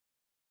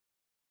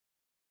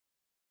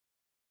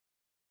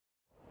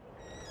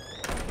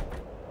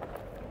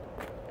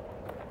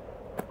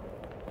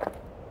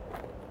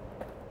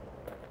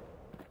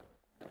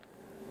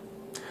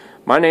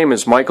My name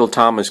is Michael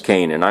Thomas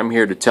Kane, and I'm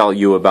here to tell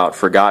you about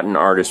Forgotten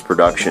Artist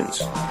Productions.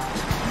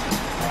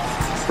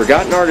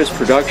 Forgotten Artist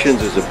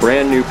Productions is a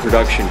brand new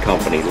production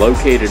company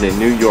located in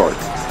New York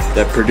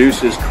that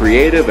produces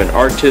creative and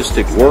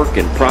artistic work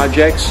and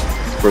projects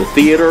for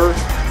theater,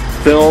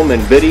 film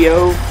and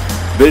video,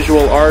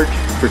 visual art,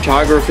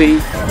 photography,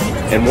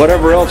 and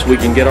whatever else we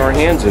can get our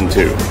hands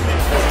into.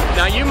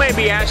 Now you may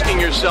be asking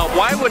yourself,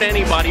 why would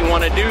anybody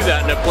want to do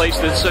that in a place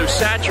that's so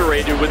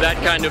saturated with that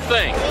kind of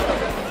thing?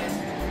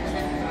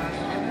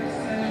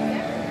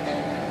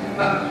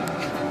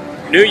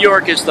 New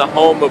York is the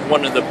home of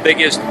one of the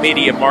biggest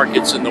media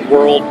markets in the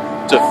world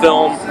to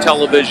film,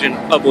 television,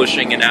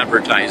 publishing, and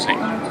advertising.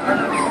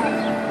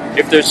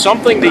 If there's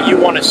something that you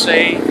want to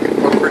say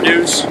or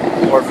produce,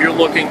 or if you're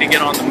looking to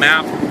get on the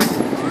map,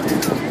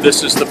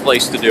 this is the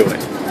place to do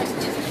it.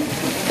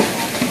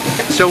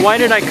 So why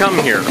did I come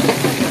here?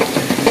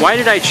 Why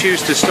did I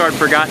choose to start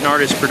Forgotten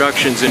Artist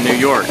Productions in New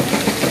York?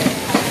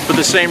 For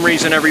the same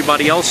reason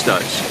everybody else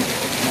does,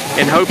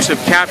 in hopes of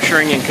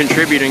capturing and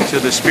contributing to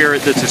the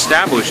spirit that's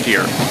established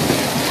here.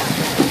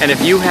 And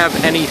if you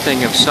have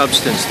anything of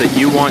substance that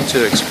you want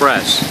to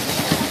express,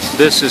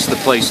 this is the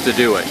place to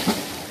do it.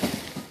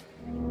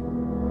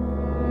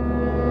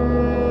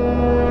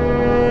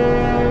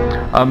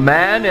 A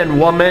man and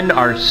woman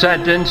are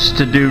sentenced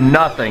to do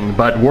nothing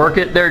but work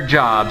at their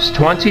jobs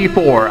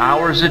 24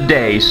 hours a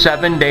day,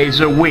 7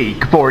 days a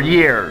week for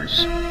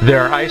years.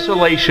 Their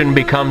isolation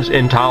becomes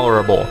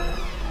intolerable.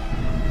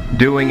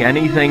 Doing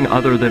anything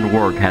other than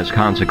work has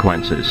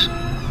consequences.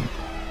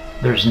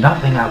 There's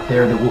nothing out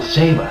there that will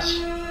save us.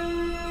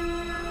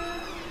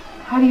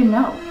 How do you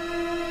know?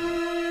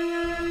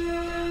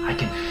 I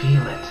can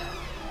feel it.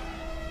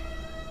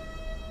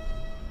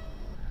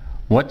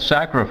 What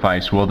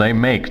sacrifice will they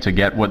make to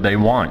get what they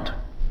want?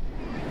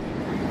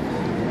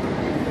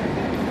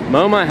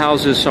 MoMA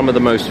houses some of the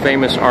most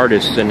famous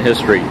artists in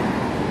history,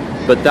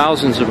 but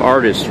thousands of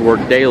artists work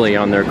daily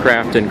on their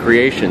craft and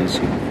creations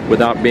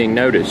without being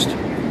noticed.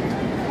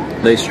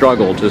 They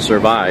struggle to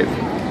survive,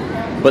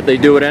 but they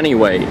do it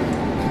anyway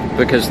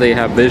because they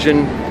have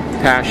vision,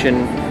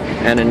 passion,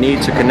 and a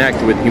need to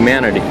connect with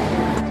humanity.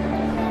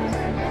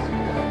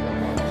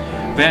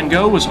 Van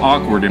Gogh was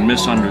awkward and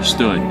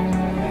misunderstood,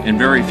 and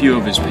very few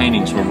of his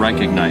paintings were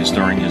recognized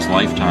during his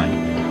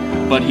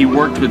lifetime. But he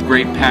worked with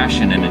great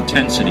passion and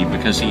intensity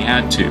because he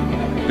had to,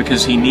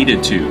 because he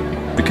needed to,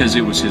 because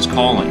it was his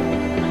calling.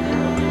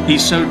 He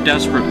so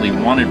desperately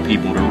wanted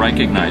people to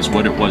recognize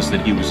what it was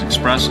that he was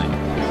expressing,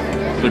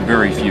 but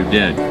very few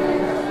did.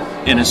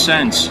 In a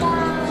sense,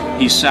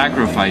 he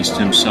sacrificed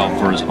himself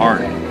for his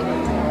art,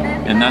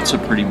 and that's a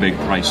pretty big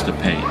price to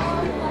pay.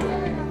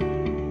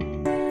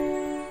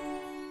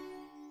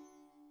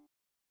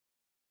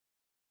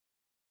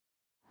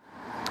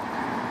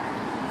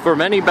 For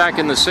many back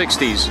in the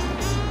 60s,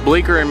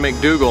 Bleecker and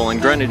MacDougall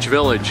and Greenwich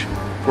Village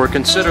were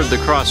considered the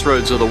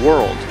crossroads of the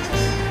world.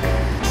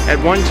 At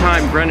one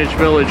time, Greenwich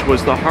Village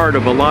was the heart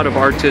of a lot of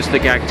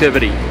artistic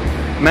activity.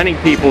 Many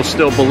people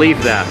still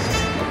believe that.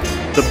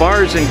 The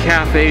bars and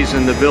cafes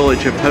in the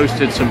village have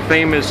hosted some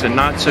famous and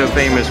not so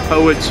famous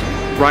poets,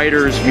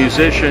 writers,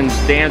 musicians,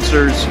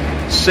 dancers,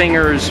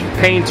 singers,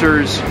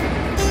 painters,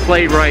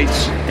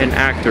 playwrights, and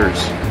actors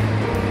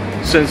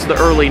since the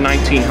early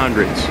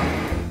 1900s.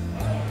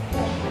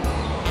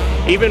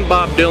 Even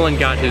Bob Dylan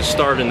got his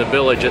start in the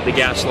village at the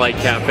Gaslight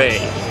Cafe.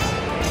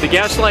 The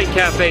Gaslight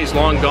Cafe is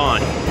long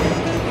gone,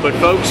 but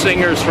folk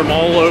singers from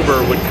all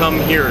over would come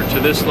here to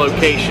this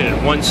location at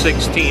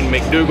 116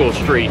 MacDougall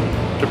Street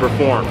to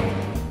perform.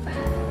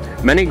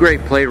 Many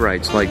great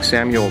playwrights like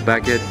Samuel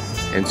Beckett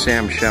and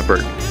Sam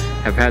Shepard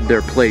have had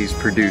their plays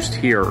produced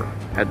here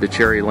at the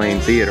Cherry Lane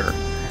Theater.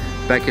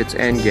 Beckett's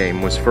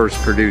Endgame was first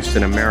produced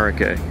in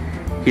America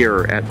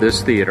here at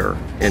this theater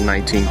in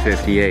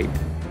 1958.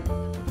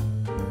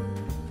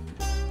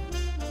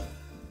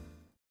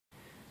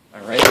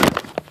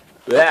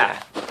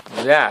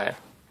 Yeah.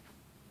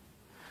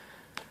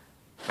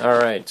 All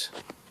right.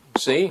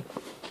 See?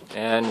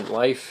 And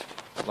life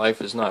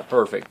is not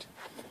perfect.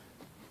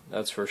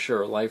 That's for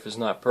sure. Life is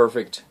not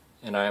perfect,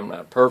 and I am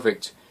not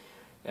perfect,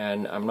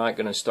 and I'm not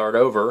going to start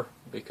over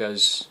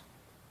because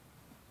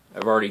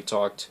I've already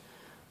talked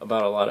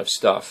about a lot of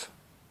stuff.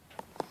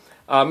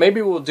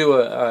 Maybe we'll do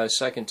a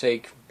second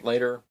take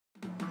later.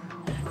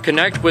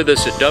 Connect with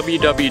us at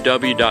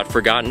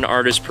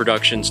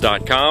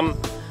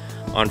www.forgottenartistproductions.com,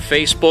 on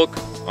Facebook,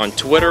 on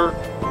Twitter,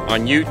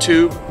 on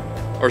YouTube,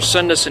 or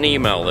send us an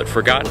email at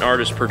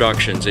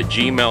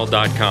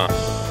forgottenartistproductions@gmail.com.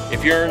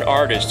 If you're an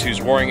artist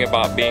who's worrying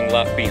about being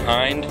left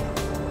behind,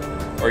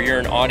 or you're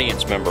an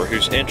audience member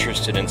who's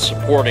interested in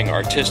supporting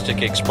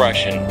artistic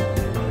expression,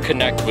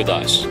 connect with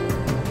us,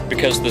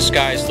 because the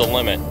sky's the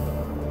limit.